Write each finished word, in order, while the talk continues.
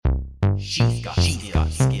She's got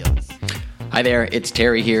skills. Hi there, it's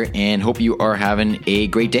Terry here, and hope you are having a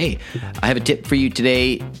great day. I have a tip for you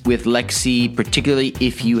today with Lexi, particularly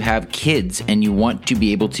if you have kids and you want to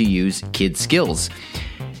be able to use kids' skills.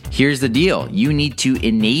 Here's the deal. You need to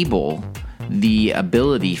enable the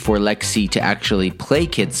ability for Lexi to actually play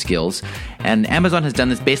kids' skills. And Amazon has done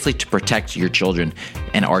this basically to protect your children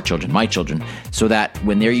and our children, my children, so that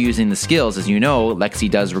when they're using the skills, as you know,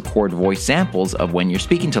 Lexi does record voice samples of when you're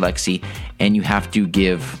speaking to Lexi, and you have to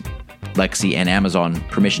give Lexi and Amazon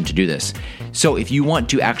permission to do this. So if you want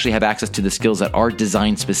to actually have access to the skills that are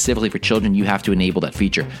designed specifically for children, you have to enable that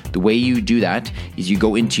feature. The way you do that is you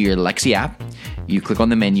go into your Lexi app, you click on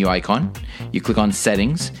the menu icon, you click on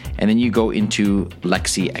settings, and then you go into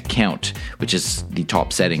Lexi account, which is the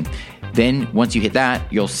top setting. Then once you hit that,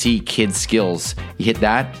 you'll see kids skills. You hit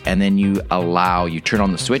that and then you turn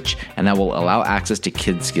on the switch, and that will allow access to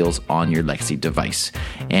kids skills on your Lexi device.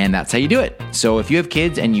 And that's how you do it. So if you have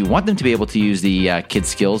kids and you want them to be able to use the kids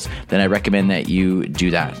skills, then I recommend that you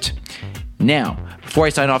do that. Now, before I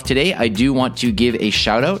sign off today, I do want to give a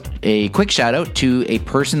quick shout out to a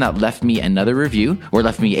person that left me a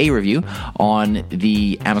review on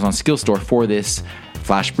the Amazon Skills Store for this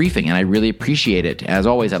flash briefing, and I really appreciate it. As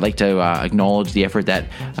always, I'd like to acknowledge the effort that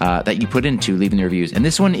you put into leaving the reviews. And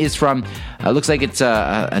this one is from, looks like it's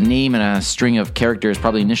a name and a string of characters,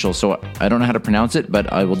 probably initials, so I don't know how to pronounce it,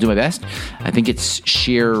 but I will do my best. I think it's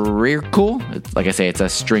Schiererkel. Like I say, it's a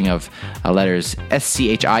string of letters,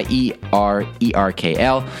 Schiererkel.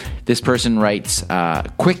 This person writes,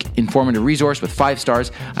 quick, informative resource with 5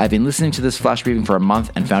 stars. I've been listening to this flash briefing for a month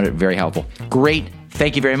and found it very helpful. Great.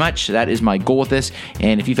 Thank you very much. That is my goal with this.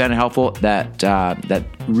 And if you found it helpful, that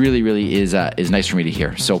really is nice for me to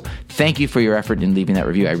hear. So thank you for your effort in leaving that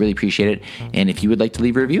review. I really appreciate it. And if you would like to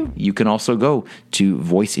leave a review, you can also go to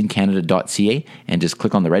voiceincanada.ca and just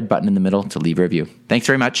click on the red button in the middle to leave a review. Thanks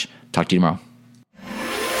very much. Talk to you tomorrow.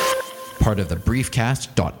 Part of the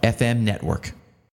Briefcast.fm network.